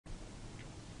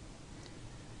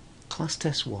Class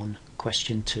Test 1,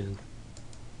 Question 2.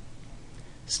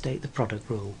 State the product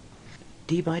rule.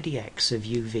 d by dx of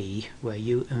uv, where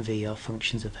u and v are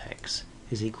functions of x,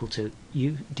 is equal to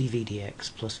u dv dx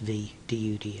plus v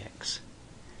du dx.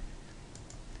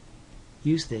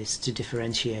 Use this to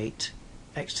differentiate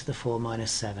x to the 4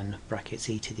 minus 7 brackets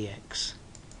e to the x.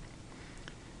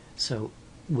 So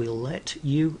we'll let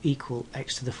u equal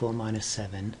x to the 4 minus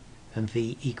 7 and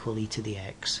v equal e to the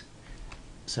x.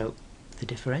 So the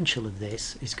differential of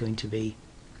this is going to be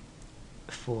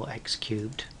 4x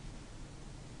cubed,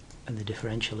 and the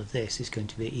differential of this is going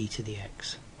to be e to the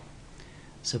x.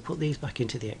 So put these back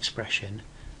into the expression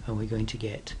and we're going to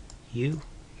get u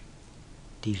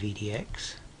dv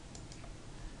dx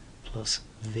plus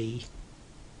v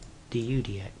du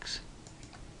dx.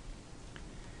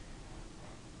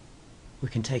 We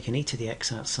can take an e to the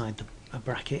x outside a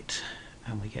bracket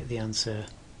and we get the answer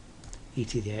e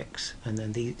to the x, and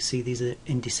then see these are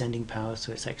in descending power,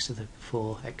 so it's x to the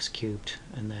 4 x cubed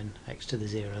and then x to the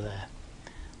 0 there,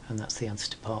 and that's the answer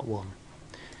to part 1.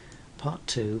 Part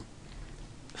 2,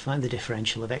 find the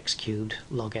differential of x cubed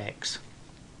log x.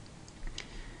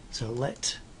 So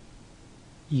let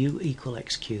u equal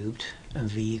x cubed and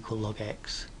v equal log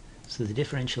x, so the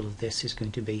differential of this is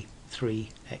going to be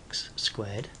 3x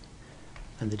squared,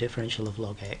 and the differential of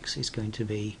log x is going to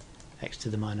be x to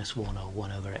the minus 1, or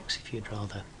 1 over x if you'd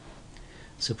rather.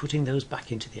 So putting those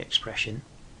back into the expression,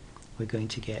 we're going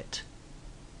to get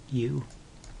u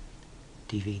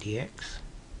dv dx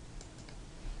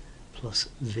plus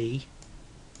v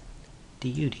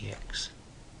du dx.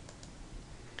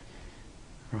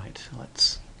 Right,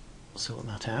 let's sort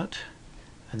that out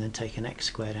and then take an x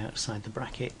squared outside the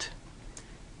bracket,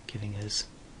 giving us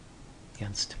the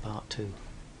answer to part 2.